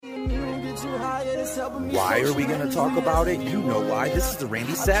Why are we going to talk about it? You know why. This is the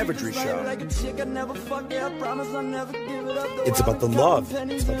Randy Savagery Show. It's about the love.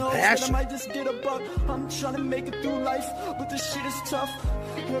 It's about the passion.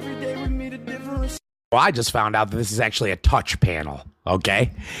 Well, I just found out that this is actually a touch panel,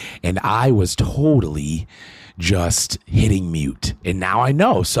 okay? And I was totally just hitting mute. And now I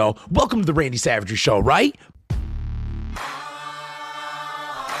know. So welcome to the Randy Savagery Show, right?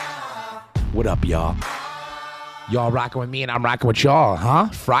 What up, y'all? Y'all rocking with me and I'm rocking with y'all, huh?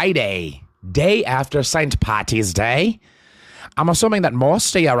 Friday, day after St. Patty's Day. I'm assuming that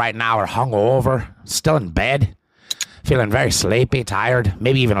most of you right now are hungover, still in bed, feeling very sleepy, tired,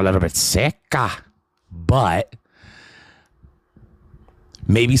 maybe even a little bit sick. But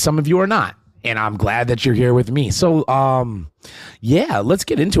maybe some of you are not. And I'm glad that you're here with me. So, yeah, let's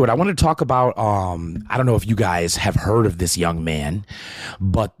get into it. I want to talk about, I don't know if you guys have heard of this young man,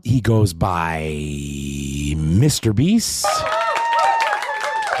 but he goes by MrBeast.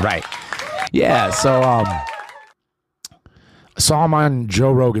 Right. Yeah, so, saw him on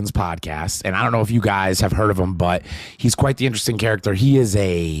Joe Rogan's podcast, and I don't know if you guys have heard of him, but he's quite the interesting character. He is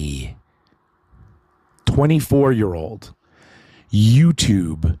a 24-year-old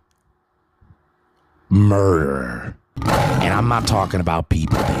YouTube murderer. And I'm not talking about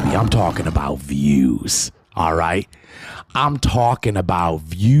people, baby. I'm talking about views. All right? I'm talking about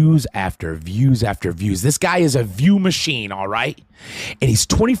views after views after views. This guy is a view machine, all right? And he's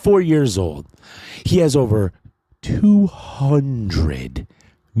 24 years old. He has over 200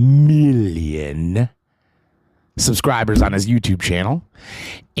 million subscribers on his YouTube channel.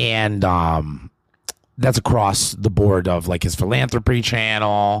 And that's across the board of like his philanthropy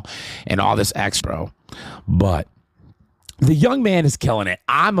channel and all this extra. But the young man is killing it.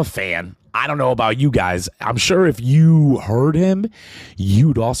 I'm a fan. I don't know about you guys. I'm sure if you heard him,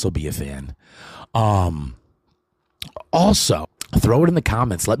 you'd also be a fan. Also, throw it in the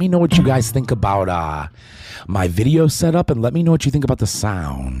comments. Let me know what you guys think about my video setup, and let me know what you think about the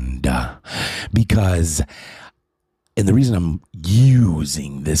sound. Because, and the reason I'm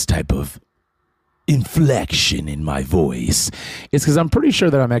using this type of inflection in my voice is because I'm pretty sure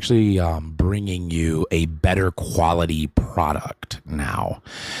that I'm actually bringing you a better quality product now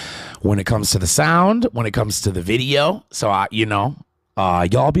when it comes to the sound, when it comes to the video. So,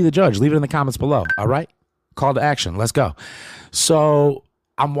 y'all be the judge. Leave it in the comments below. All right. Call to action. Let's go. So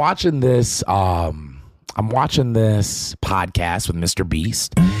I'm watching this podcast with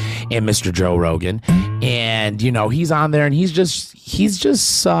MrBeast and Mr. Joe Rogan, and he's on there and he's just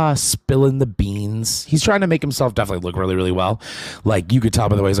spilling the beans. He's trying to make himself definitely look really, really well. Like, you could tell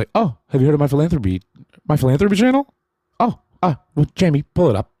by the way he's like, "Oh, have you heard of my philanthropy channel? Oh, well, Jamie, pull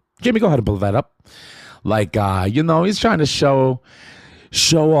it up. Jamie, go ahead and pull that up." Like, he's trying to show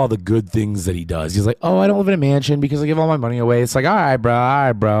all the good things that he does. He's like, "Oh, I don't live in a mansion because I give all my money away." It's like, all right,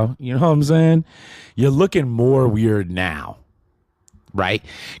 bro. You know what I'm saying? You're looking more weird now, right?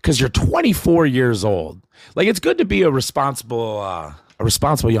 Because you're 24 years old. Like, it's good to be a responsible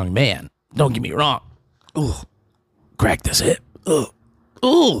young man. Don't get me wrong. Ooh, crack this hip.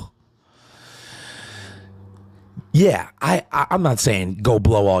 Ooh. Yeah, I'm not saying go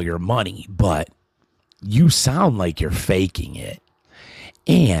blow all your money, but you sound like you're faking it.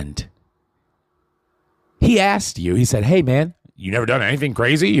 And he asked you, he said, "Hey, man, you never done anything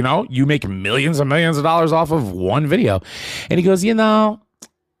crazy? You make millions and millions of dollars off of one video." And he goes,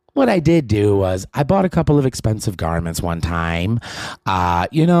 "What I did do was I bought a couple of expensive garments one time,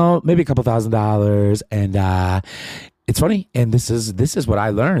 maybe a couple $1,000s. And it's funny. And this is what I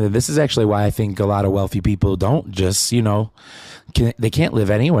learned. And this is actually why I think a lot of wealthy people don't just, they can't live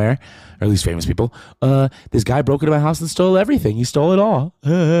anywhere, or at least famous people. This guy broke into my house and stole everything. He stole it all."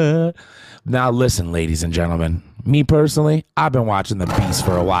 Now, listen, ladies and gentlemen, me personally, I've been watching the Beast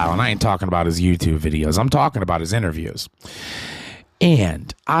for a while, and I ain't talking about his YouTube videos. I'm talking about his interviews.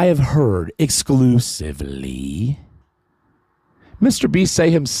 And I have heard exclusively MrBeast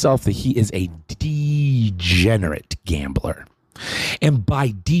say himself that he is a degenerate gambler. And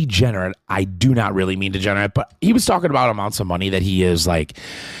by degenerate, I do not really mean degenerate, but he was talking about amounts of money that he is like,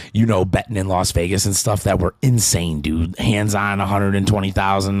 betting in Las Vegas and stuff that were insane, dude. Hands on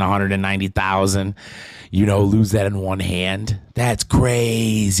 120,000, 190,000, lose that in one hand. That's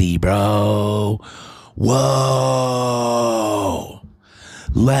crazy, bro. Whoa.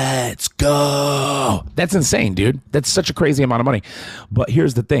 Let's go. That's insane, dude. That's such a crazy amount of money. But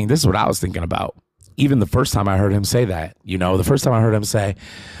here's the thing. This is what I was thinking about. Even the first time I heard him say that, the first time I heard him say,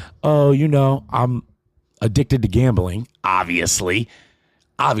 "Oh, I'm addicted to gambling." Obviously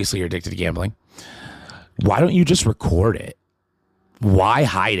you're addicted to gambling. Why don't you just record it? Why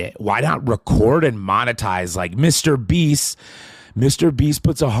hide it? Why not record and monetize like Mr. Beast? Mr. Beast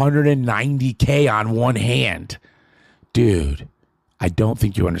puts 190K on one hand. Dude, I don't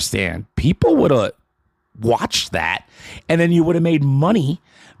think you understand. People would have watched that and then you would have made money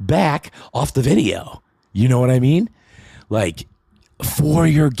back off the video. You know what I mean? Like, for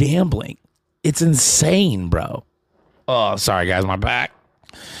your gambling. It's insane, bro. Oh, sorry, guys, my back.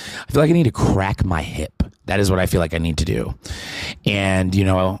 I feel like I need to crack my hip. That is what I feel like I need to do. And, you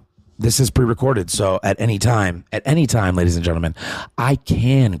know, this is pre-recorded, so at any time, ladies and gentlemen, I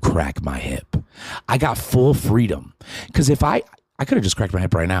can crack my hip. I got full freedom. Because if I could have just cracked my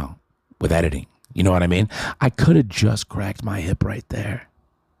hip right now with editing. You know what I mean? I could have just cracked my hip right there.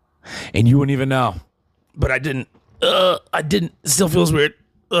 And you wouldn't even know. But I didn't. I didn't. It still feels weird.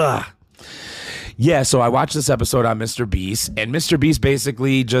 Ugh. Yeah, so I watched this episode on Mr. Beast, and Mr. Beast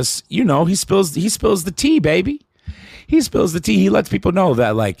basically just, you know, he spills the tea, baby. He spills the tea. He lets people know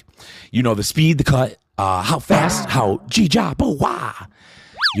that, like, you know, the speed, the cut, how fast, how G-ja, boo, wah.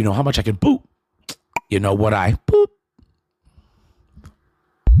 You know, how much I can boop. You know what I boop.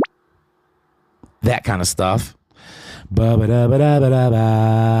 That kind of stuff.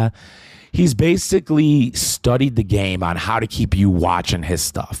 Ba-ba-da-ba-da-ba-da-ba. He's basically studied the game on how to keep you watching his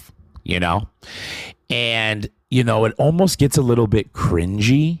stuff, you know? And, you know, it almost gets a little bit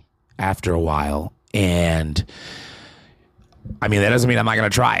cringy after a while. And, I mean, that doesn't mean I'm not going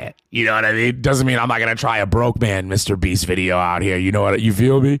to try it. You know what I mean? Doesn't mean I'm not going to try a broke man Mr. Beast video out here. You know what? You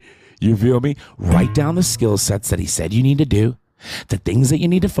feel me? You feel me? Write down the skill sets that he said you need to do, the things that you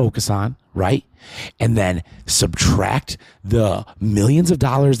need to focus on, right? And then subtract the millions of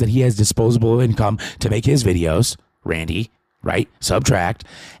dollars that he has disposable income to make his videos, Randy, right? Subtract,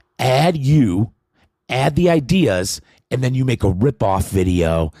 add the ideas, and then you make a rip-off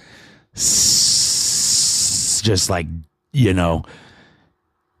video, just like, you know,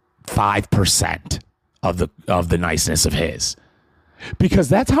 5% of the niceness of his. Because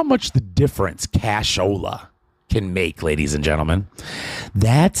that's how much the difference cashola can make, ladies and gentlemen.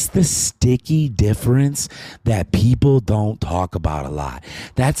 That's the sticky difference that people don't talk about a lot.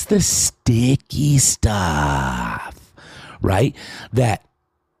 That's the sticky stuff, right? That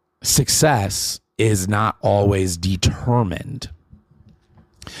success is not always determined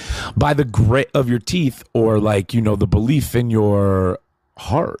by the grit of your teeth or, like, you know, the belief in your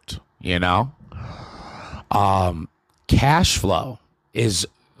heart, you know? Cash flow is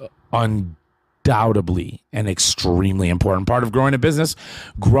undoubtedly an extremely important part of growing a business,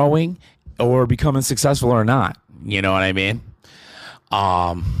 growing or becoming successful or not. You know what I mean?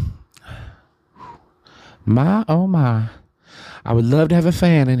 My, oh my. I would love to have a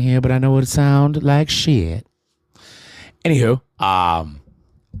fan in here, but I know it would sound like shit. Anywho,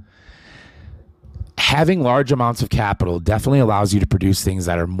 having large amounts of capital definitely allows you to produce things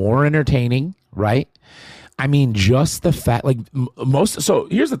that are more entertaining, right? I mean, just the fact, like, so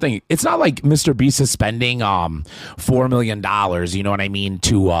here's the thing. It's not like Mr. Beast is spending $4 million, you know what I mean,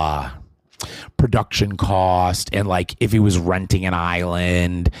 to production cost, and, like, if he was renting an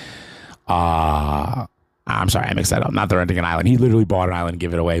island, I'm sorry, I mixed that up. Not the renting an island. He literally bought an island and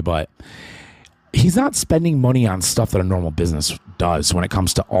gave it away, but he's not spending money on stuff that a normal business does when it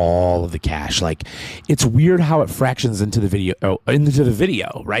comes to all of the cash. Like, it's weird how it fractions into the video,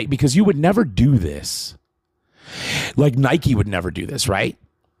 right? Because you would never do this. Like, Nike would never do this, right?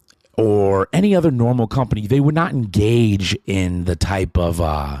 Or any other normal company. They would not engage in the type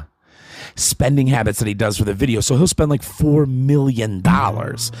of spending habits that he does for the video. So he'll spend like $4 million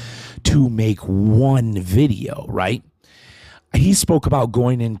to make one video, right? He spoke about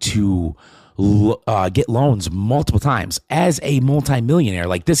going into get loans multiple times as a multimillionaire.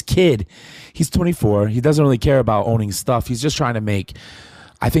 Like, this kid, he's 24. He doesn't really care about owning stuff. He's just trying to make,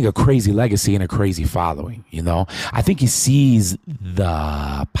 I think, a crazy legacy and a crazy following, you know? I think he sees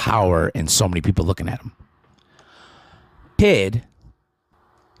the power in so many people looking at him. Kid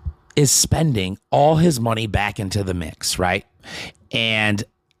is spending all his money back into the mix, right? And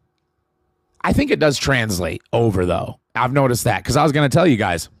I think it does translate over, though. I've noticed that, because I was going to tell you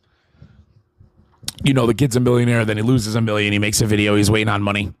guys, you know, the kid's a millionaire, then he loses $1 million, he makes a video, he's waiting on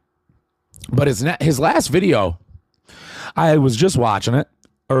money. But his last video, I was just watching it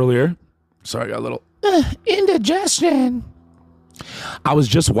earlier. Sorry, I got a little indigestion. I was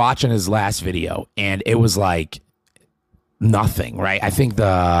just watching his last video, and it was like nothing, right? I think it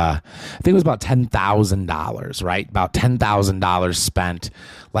was about $10,000, right? About $10,000 spent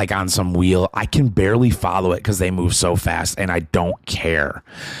like on some wheel. I can barely follow it because they move so fast, and I don't care.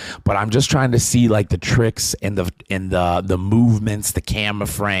 But I'm just trying to see like the tricks and the movements, the camera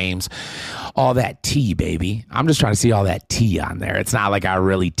frames, all that tea, baby. I'm just trying to see all that tea on there. It's not like I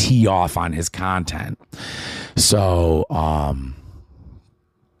really tee off on his content. So,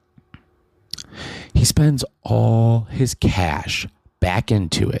 he spends all his cash back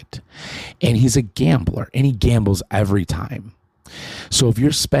into it, and he's a gambler, and he gambles every time. So if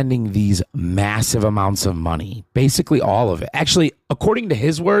you're spending these massive amounts of money, basically all of it, actually, according to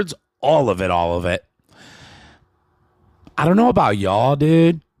his words, all of it, I don't know about y'all,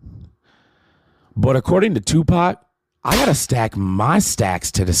 dude, but according to Tupac, I got to stack my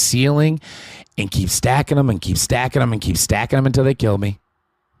stacks to the ceiling and keep stacking them and keep stacking them and keep stacking them until they kill me.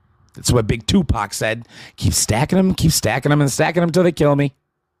 That's what Big Tupac said. Keep stacking them and stacking them until they kill me.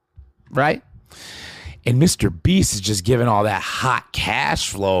 Right? And MrBeast is just giving all that hot cash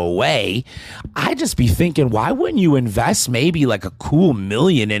flow away. I just be thinking, why wouldn't you invest maybe like a cool $1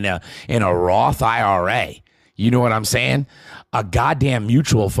 million in a Roth IRA? You know what I'm saying? A goddamn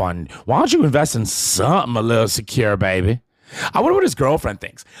mutual fund. Why don't you invest in something a little secure, baby? I wonder what his girlfriend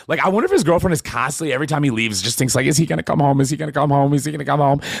thinks. Like, I wonder if his girlfriend is constantly, every time he leaves, just thinks like, is he going to come home? Is he going to come home? Is he going to come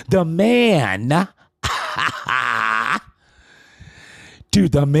home? The man,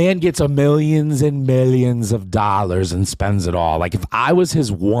 dude, the man gets millions and millions of dollars and spends it all. Like, if I was his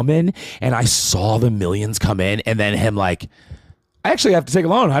woman and I saw the millions come in and then him like, I actually have to take a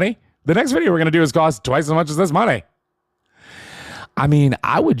loan, honey. The next video we're going to do is cost twice as much as this money. I mean,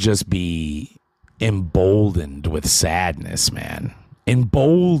 I would just be emboldened with sadness, man.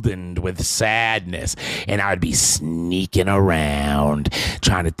 Emboldened with sadness. And I'd be sneaking around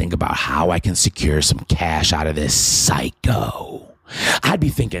trying to think about how I can secure some cash out of this psycho. I'd be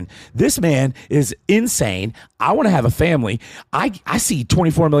thinking, this man is insane. I want to have a family. I see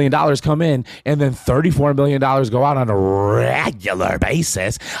 $24 million come in and then $34 million go out on a regular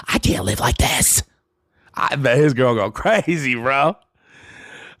basis. I can't live like this. I bet his girl go crazy, bro.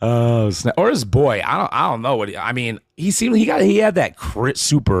 Oh, snap. Or his boy. I don't know what he had that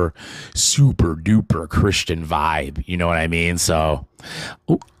super duper Christian vibe. You know what I mean? So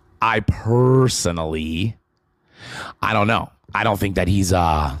I personally, I don't know. I don't think that he's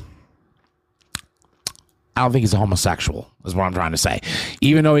a homosexual, is what I'm trying to say.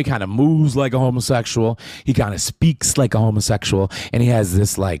 Even though he kind of moves like a homosexual, he kind of speaks like a homosexual, and he has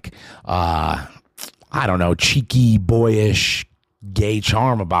this like I don't know, cheeky, boyish, gay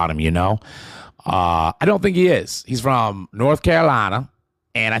charm about him, you know? I don't think he is. He's from North Carolina,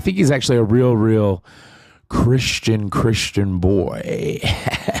 and I think he's actually a real Christian boy.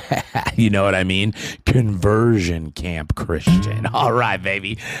 You know what I mean? Conversion camp Christian. All right,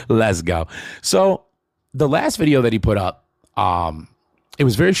 baby. Let's go. So the last video that he put up, it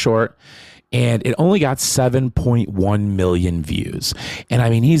was very short, and it only got 7.1 million views. And I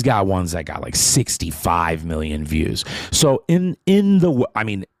mean, he's got ones that got like 65 million views. So in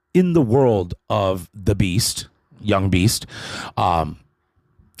the world of the Beast, Young Beast,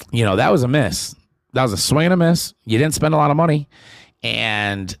 you know, that was a miss. That was a swing and a miss. You didn't spend a lot of money,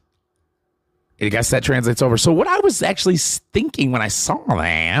 and I guess that translates over. So what I was actually thinking when I saw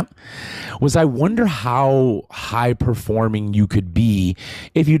that was, I wonder how high performing you could be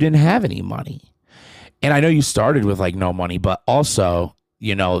if you didn't have any money. And I know you started with like no money, but also,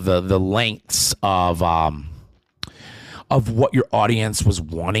 you know, the lengths of what your audience was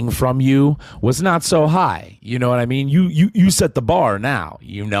wanting from you was not so high. You know what I mean? You set the bar now.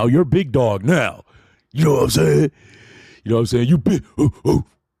 You know, you're big dog now. You know what I'm saying? You know what I'm saying? You big.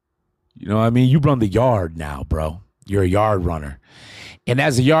 You know what I mean? You run the yard now, bro. You're a yard runner. And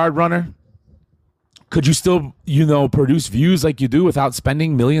as a yard runner, could you still, you know, produce views like you do without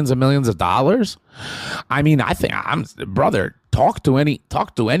spending millions and millions of dollars? I mean, I think brother, talk to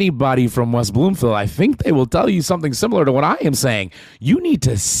anybody from West Bloomfield. I think they will tell you something similar to what I am saying. You need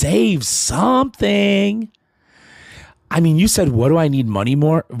to save something. I mean, you said, what do I need money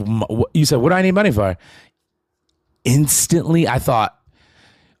more? You said, what do I need money for? Instantly, I thought,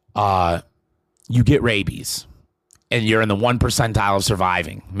 you get rabies and you're in the 1 percentile of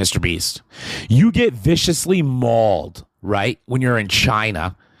surviving, MrBeast. You get viciously mauled, right? When you're in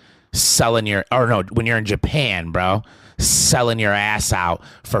China when you're in Japan, bro, selling your ass out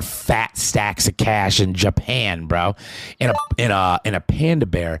for fat stacks of cash in Japan, bro. And a panda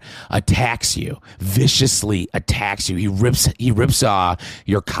bear attacks you, viciously attacks you. He rips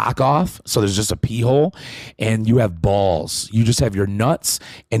your cock off, so there's just a pee hole, and you have balls. You just have your nuts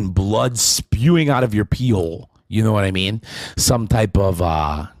and blood spewing out of your pee hole. You know what I mean? Some type of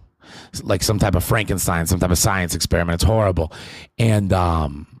some type of Frankenstein, some type of science experiment. It's horrible. And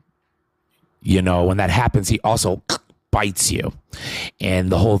when that happens, he also bites you. And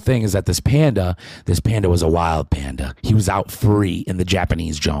the whole thing is that this panda was a wild panda. He was out free in the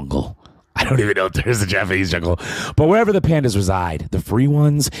Japanese jungle. I don't even know if there's a Japanese jungle, but wherever the pandas reside, the free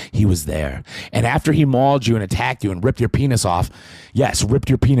ones, he was there. And after he mauled you and attacked you and ripped your penis off, yes, ripped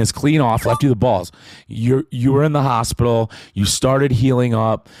your penis clean off, left you the balls. You were in the hospital. You started healing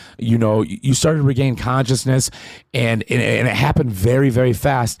up. You started to regain consciousness, and it happened very, very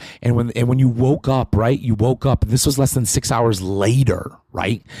fast. And when you woke up, right? You woke up. This was less than 6 hours later,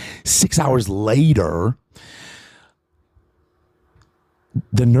 right? 6 hours later.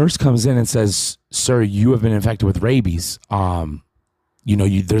 The nurse comes in and says, "Sir, you have been infected with rabies. There's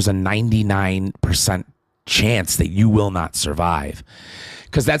a 99% chance that you will not survive."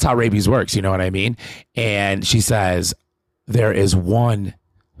 Because that's how rabies works, you know what I mean? And she says, there is one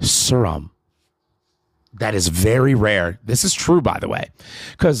serum that is very rare. This is true, by the way,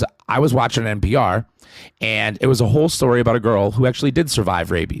 because I was watching NPR, and it was a whole story about a girl who actually did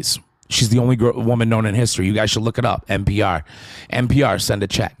survive rabies. She's the only woman known in history. You guys should look it up. NPR, send a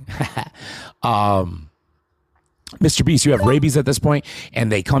check. MrBeast, you have rabies at this point,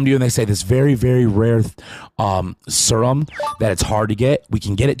 and they come to you and they say this very, very rare serum that it's hard to get. We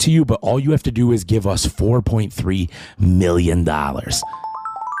can get it to you, but all you have to do is give us $4.3 million.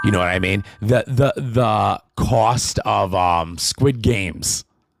 You know what I mean? The cost of Squid Games,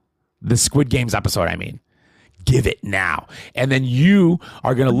 the Squid Games episode, I mean. Give it now. And then you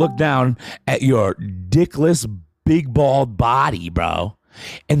are going to look down at your dickless, big bald body, bro,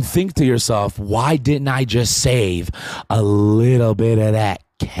 and think to yourself, why didn't I just save a little bit of that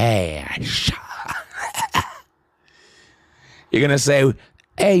cash? You're going to say,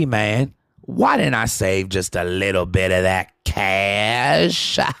 hey, man, why didn't I save just a little bit of that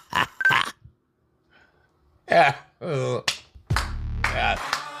cash? Yeah. Yeah.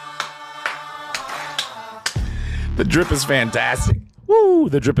 The drip is fantastic. Woo!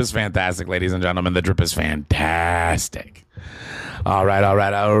 The drip is fantastic, ladies and gentlemen. The drip is fantastic. All right.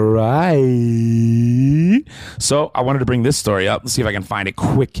 So I wanted to bring this story up. Let's see if I can find it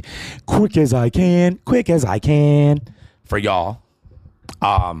quick as I can for y'all.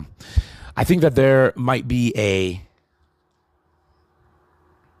 I think that there might be a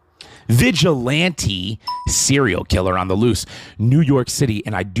vigilante serial killer on the loose, New York City,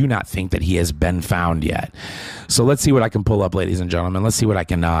 and I do not think that he has been found yet. So let's see what I can pull up, ladies and gentlemen. Let's see what I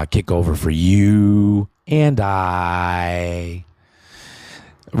can kick over for you and I.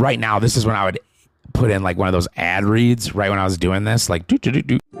 Right now, this is when I would put in like one of those ad reads right when I was doing this, like do.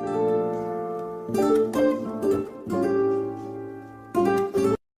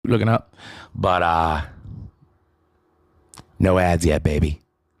 Looking up, but no ads yet, baby.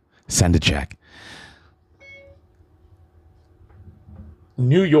 Send a check.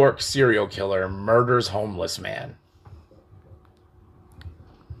 New York serial killer murders homeless man.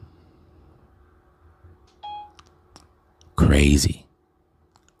 Crazy.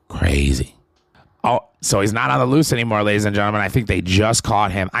 Oh, so he's not on the loose anymore, ladies and gentlemen. I think they just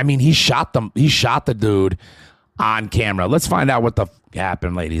caught him. I mean, he shot the dude on camera. Let's find out what the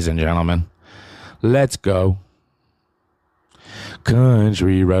happened, ladies and gentlemen. Let's go.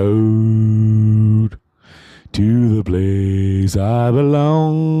 Country road to the place I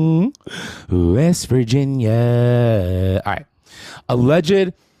belong, West Virginia. All right.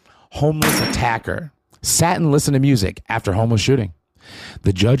 Alleged homeless attacker sat and listened to music after homeless shooting.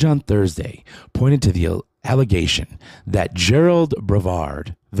 The judge on Thursday pointed to the allegation that Gerald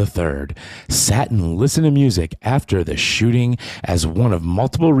Brevard III sat and listened to music after the shooting as one of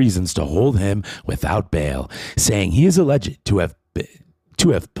multiple reasons to hold him without bail, saying he is alleged to have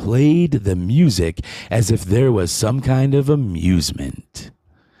played the music as if there was some kind of amusement.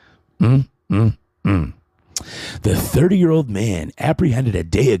 The 30-year-old man apprehended a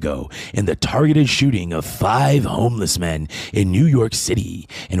day ago in the targeted shooting of 5 homeless men in New York City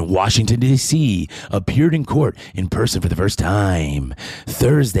and Washington, D.C., appeared in court in person for the first time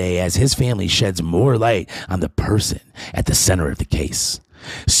Thursday as his family sheds more light on the person at the center of the case.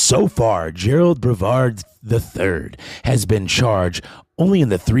 So far, Gerald Brevard III has been charged only in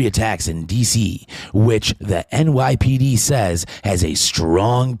the 3 attacks in D.C., which the NYPD says has a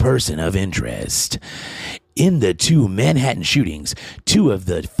strong person of interest. In the 2 Manhattan shootings, 2 of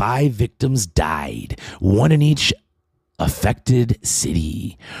the 5 victims died, one in each affected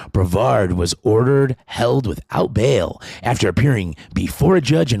city. Brevard was ordered held without bail after appearing before a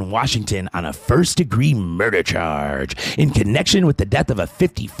judge in Washington on a first-degree murder charge in connection with the death of a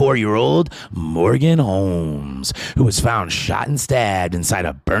 54-year-old Morgan Holmes, who was found shot and stabbed inside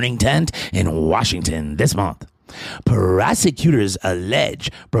a burning tent in Washington this month. Prosecutors allege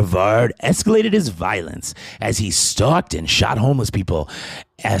Brevard escalated his violence as he stalked and shot homeless people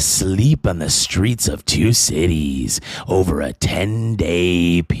asleep on the streets of two cities over a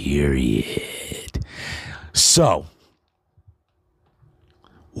 10-day period. So,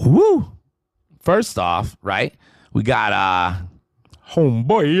 first off, right, we got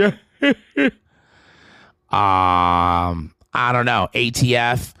homeboy. I don't know,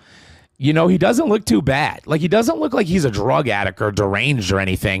 ATF. You know, he doesn't look too bad. Like, he doesn't look like he's a drug addict or deranged or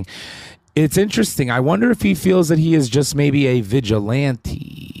anything. It's interesting. I wonder if he feels that he is just maybe a vigilante.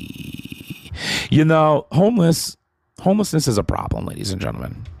 You know, homelessness is a problem, ladies and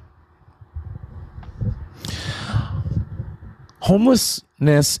gentlemen.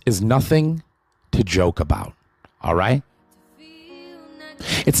 Homelessness is nothing to joke about, all right?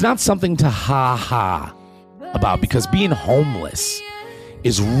 It's not something to ha-ha about, because being homeless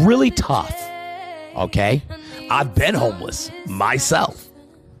is really tough, okay? I've been homeless myself.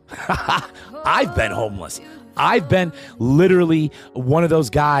 I've been homeless. I've been literally one of those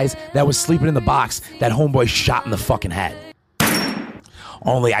guys that was sleeping in the box that homeboy shot in the fucking head.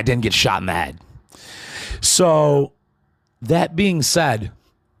 Only I didn't get shot in the head. So, that being said,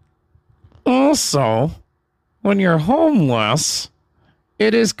 also, when you're homeless,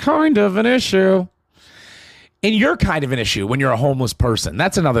 it is kind of an issue. And you're kind of an issue when you're a homeless person.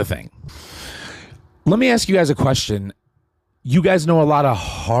 That's another thing. Let me ask you guys a question. You guys know a lot of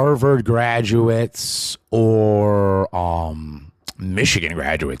Harvard graduates or Michigan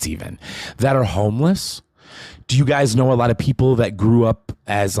graduates even that are homeless. Do you guys know a lot of people that grew up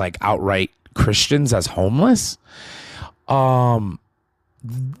as like outright Christians as homeless? What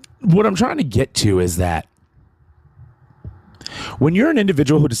I'm trying to get to is that when you're an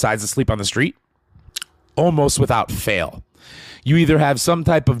individual who decides to sleep on the street, almost without fail, you either have some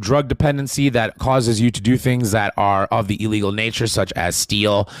type of drug dependency that causes you to do things that are of the illegal nature, such as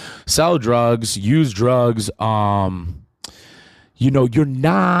steal, sell drugs, use drugs. You know, you're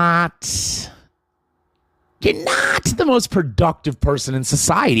not the most productive person in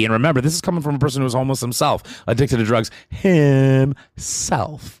society. And remember, this is coming from a person who was homeless himself, addicted to drugs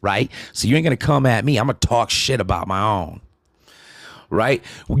himself, right? So you ain't going to come at me. I'm going to talk shit about my own. Right?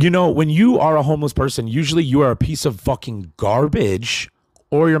 You know, when you are a homeless person, usually you are a piece of fucking garbage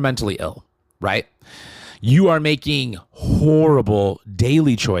or you're mentally ill, right? You are making horrible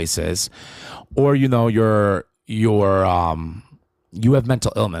daily choices, or, you know, you have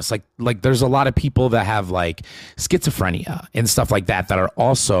mental illness. Like there's a lot of people that have like schizophrenia and stuff like that are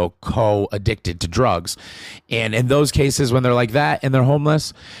also co-addicted to drugs. And in those cases, when they're like that and they're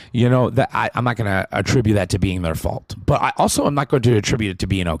homeless, you know, that I'm not going to attribute that to being their fault, but I also am not going to attribute it to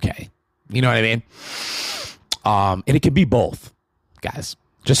being okay. You know what I mean? And it can be both, guys,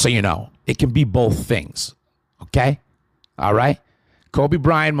 just so you know, it can be both things. Okay. All right. Kobe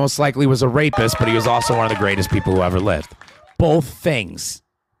Bryant most likely was a rapist, but he was also one of the greatest people who ever lived. Both things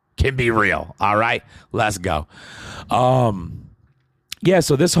can be real. All right, let's go. Yeah,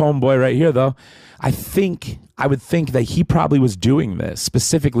 so this homeboy right here, though, I would think that he probably was doing this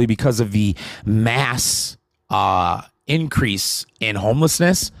specifically because of the mass increase in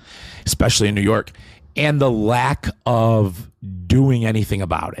homelessness, especially in New York, and the lack of doing anything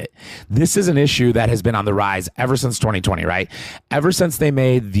about it. This is an issue that has been on the rise ever since 2020, right? Ever since they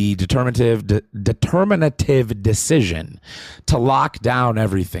made the determinative decision to lock down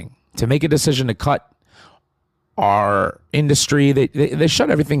everything, to make a decision to cut our industry. They shut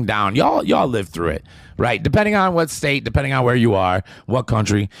everything down. Y'all live through it, right? Depending on what state, depending on where you are, what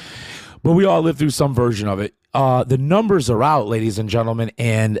country, but we all live through some version of it. The numbers are out, ladies and gentlemen,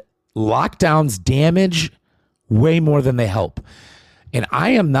 and lockdowns damage way more than they help. And I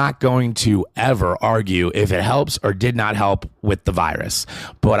am not going to ever argue if it helps or did not help with the virus,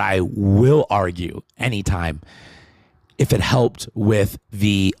 but I will argue anytime if it helped with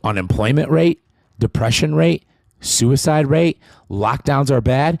the unemployment rate, depression rate, suicide rate. Lockdowns are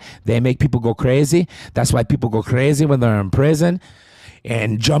bad. They make people go crazy. That's why people go crazy when they're in prison.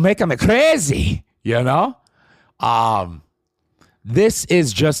 And Jamaica me crazy, you know? This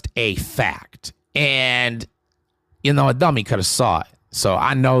is just a fact. And, you know, a dummy could have saw it. So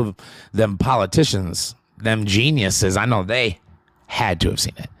I know them politicians, them geniuses, I know they had to have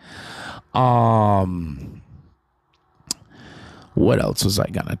seen it. What else was I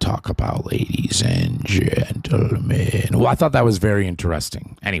going to talk about, ladies and gentlemen? Well, I thought that was very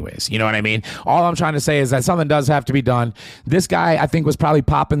interesting. Anyways, you know what I mean? All I'm trying to say is that something does have to be done. This guy, I think, was probably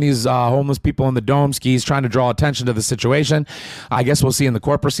popping these homeless people in the dome skis, trying to draw attention to the situation. I guess we'll see in the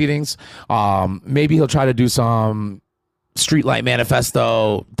court proceedings. Maybe he'll try to do some streetlight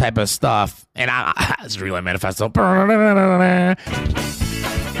manifesto type of stuff. And streetlight manifesto.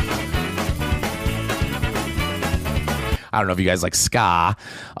 I don't know if you guys like ska.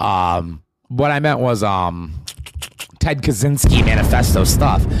 What I meant was Ted Kaczynski manifesto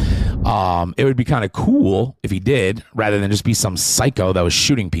stuff. It would be kind of cool if he did, rather than just be some psycho that was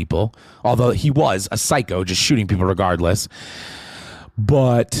shooting people. Although he was a psycho, just shooting people regardless.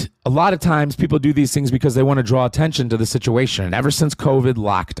 But a lot of times people do these things because they want to draw attention to the situation. And ever since COVID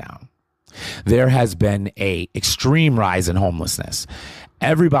lockdown, there has been a extreme rise in homelessness.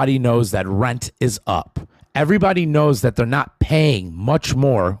 Everybody knows that rent is up. Everybody knows that they're not paying much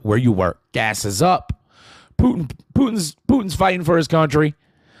more where you work. Gas is up. Putin's fighting for his country.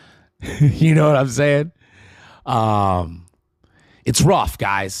 You know what I'm saying? It's rough,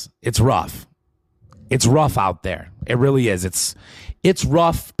 guys. It's rough. It's rough out there. It really is. It's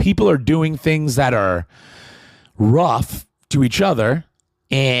rough. People are doing things that are rough to each other,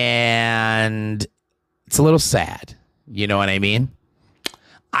 and it's a little sad. You know what I mean?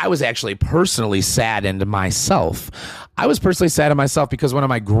 I was actually personally saddened myself. I was personally sad at myself because one of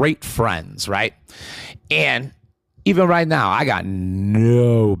my great friends, right? And even right now, I got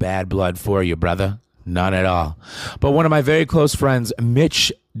no bad blood for you, brother. None at all. But one of my very close friends,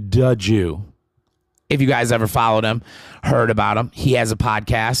 Mitch the Jew, if you guys ever followed him, heard about him, he has a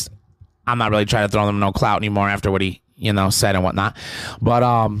podcast. I'm not really trying to throw him no clout anymore after what he, said and whatnot. But,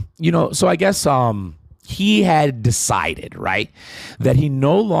 so I guess he had decided, right, that he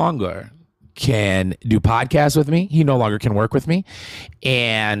no longer can do podcasts with me. He no longer can work with me.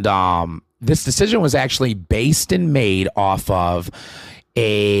 And this decision was actually based and made off of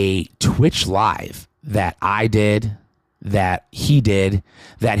a Twitch live that I did, that he did,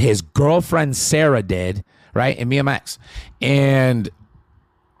 that his girlfriend Sarah did, right, and me and my ex. And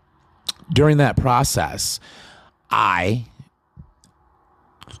during that process, I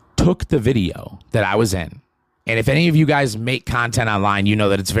took the video that I was in. And if any of you guys make content online, you know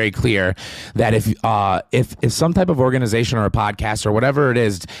that it's very clear that if some type of organization or a podcast or whatever it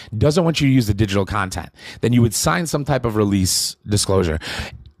is doesn't want you to use the digital content, then you would sign some type of release disclosure.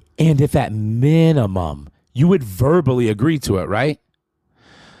 And if at minimum you would verbally agree to it, right?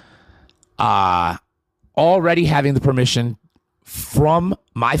 Already having the permission from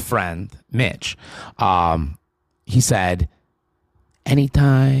my friend Mitch, he said,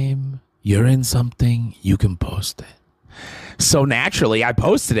 anytime you're in something, you can post it. So naturally, I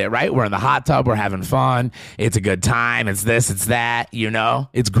posted it, right? We're in the hot tub. We're having fun. It's a good time. It's this, it's that,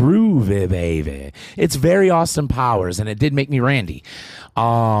 It's groovy, baby. It's very Austin Powers, and it did make me Randy.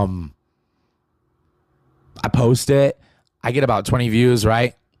 I post it. I get about 20 views,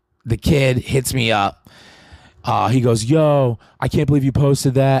 right? The kid hits me up. He goes, yo, I can't believe you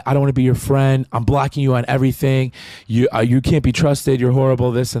posted that. I don't want to be your friend. I'm blocking you on everything. You can't be trusted. You're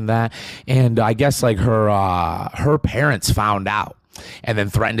horrible, this and that. And I guess like her parents found out and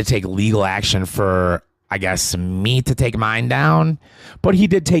then threatened to take legal action for, I guess, me to take mine down. But he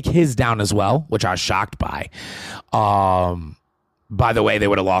did take his down as well, which I was shocked by. By the way, they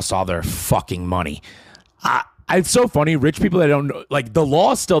would have lost all their fucking money. It's so funny. Rich people that don't know, like, the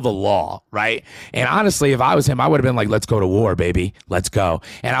law is still the law, right? And honestly, if I was him, I would have been like, let's go to war, baby. Let's go.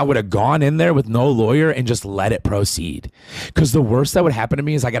 And I would have gone in there with no lawyer and just let it proceed. Because the worst that would happen to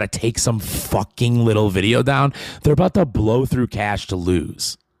me is I got to take some fucking little video down. They're about to blow through cash to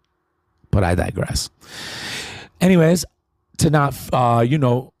lose. But I digress. Anyways, to not,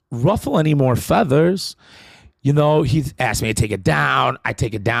 ruffle any more feathers, he asked me to take it down. I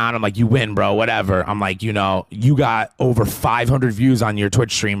take it down. I'm like, you win, bro, whatever. I'm like, you got over 500 views on your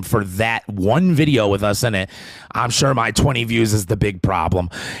Twitch stream for that one video with us in it. I'm sure my 20 views is the big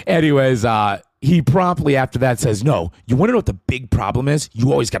problem. Anyways, he promptly after that says, no, you want to know what the big problem is?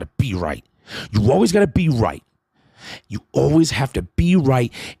 You always got to be right. You always got to be right. You always have to be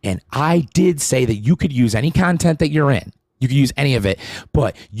right. And I did say that you could use any content that you're in. You can use any of it,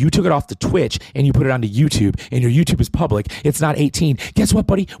 but you took it off the Twitch and you put it onto YouTube, and your YouTube is public. It's not 18. Guess what,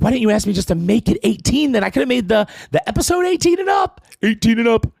 buddy? Why didn't you ask me just to make it 18? Then I could have made the episode 18 and up. 18 and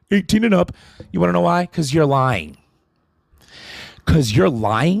up. 18 and up. You want to know why? Because you're lying. Because you're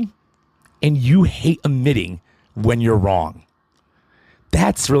lying, and you hate admitting when you're wrong.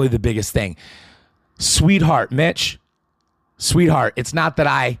 That's really the biggest thing. Sweetheart, Mitch. Sweetheart, it's not that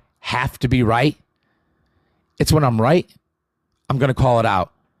I have to be right. It's when I'm right, I'm going to call it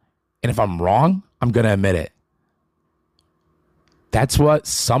out. And if I'm wrong, I'm going to admit it. That's what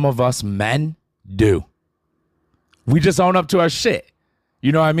some of us men do. We just own up to our shit.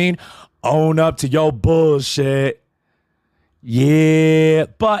 You know what I mean? Own up to your bullshit. Yeah,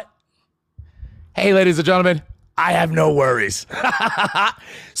 but hey, ladies and gentlemen, I have no worries.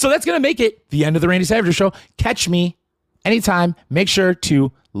 So that's going to make it the end of the Randy Savage Show. Catch me anytime. Make sure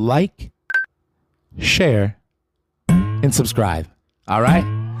to like, share, and subscribe. All right?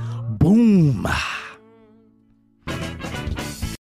 Boom.